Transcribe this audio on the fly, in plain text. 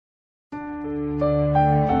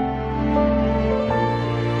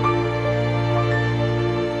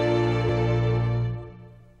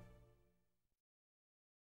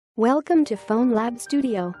Welcome to Phone Lab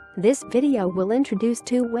Studio. This video will introduce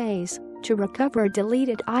 2 ways to recover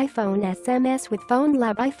deleted iPhone SMS with Phone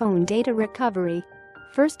Lab iPhone data recovery.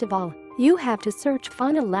 First of all, you have to search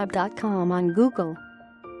phonelab.com on Google.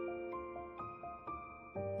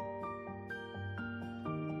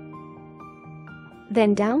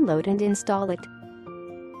 Then download and install it.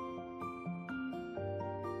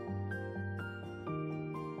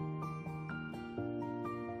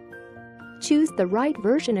 Choose the right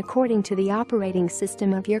version according to the operating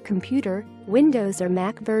system of your computer, Windows or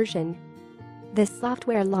Mac version. This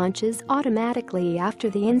software launches automatically after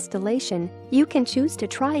the installation. You can choose to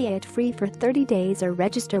try it free for 30 days or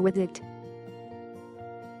register with it.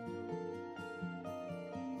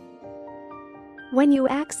 When you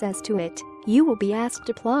access to it, you will be asked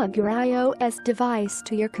to plug your iOS device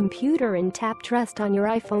to your computer and tap Trust on your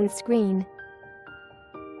iPhone screen.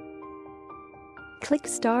 Click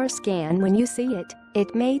 *Scan when you see it.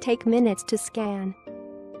 It may take minutes to scan.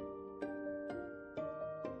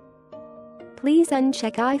 Please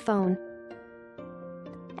uncheck iPhone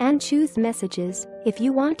and choose Messages. If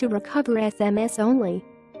you want to recover SMS only,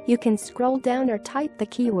 you can scroll down or type the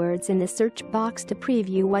keywords in the search box to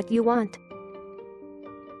preview what you want.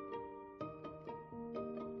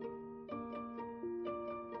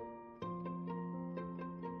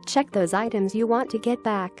 Check those items you want to get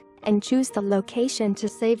back and choose the location to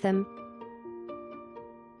save them.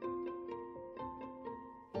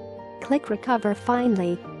 Click Recover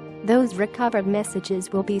finally. Those recovered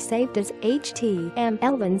messages will be saved as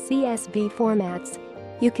HTML and CSV formats.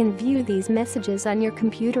 You can view these messages on your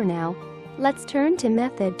computer now. Let's turn to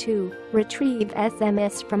Method 2, Retrieve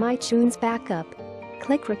SMS from iTunes Backup.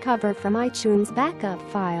 Click Recover from iTunes Backup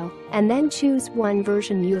file, and then choose one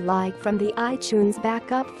version you like from the iTunes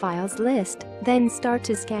Backup files list, then start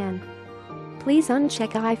to scan. Please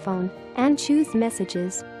uncheck iPhone and choose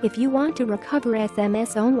Messages. If you want to recover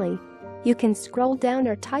SMS only, you can scroll down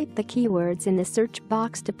or type the keywords in the search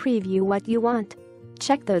box to preview what you want.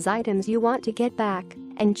 Check those items you want to get back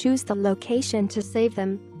and choose the location to save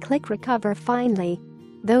them. Click Recover finally.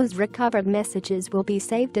 Those recovered messages will be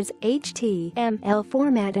saved as HTML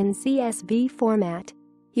format and CSV format.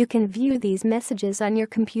 You can view these messages on your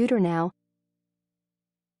computer now.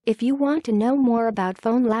 If you want to know more about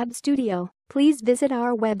Phone Lab Studio, please visit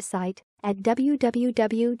our website at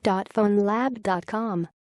www.phonelab.com.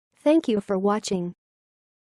 Thank you for watching.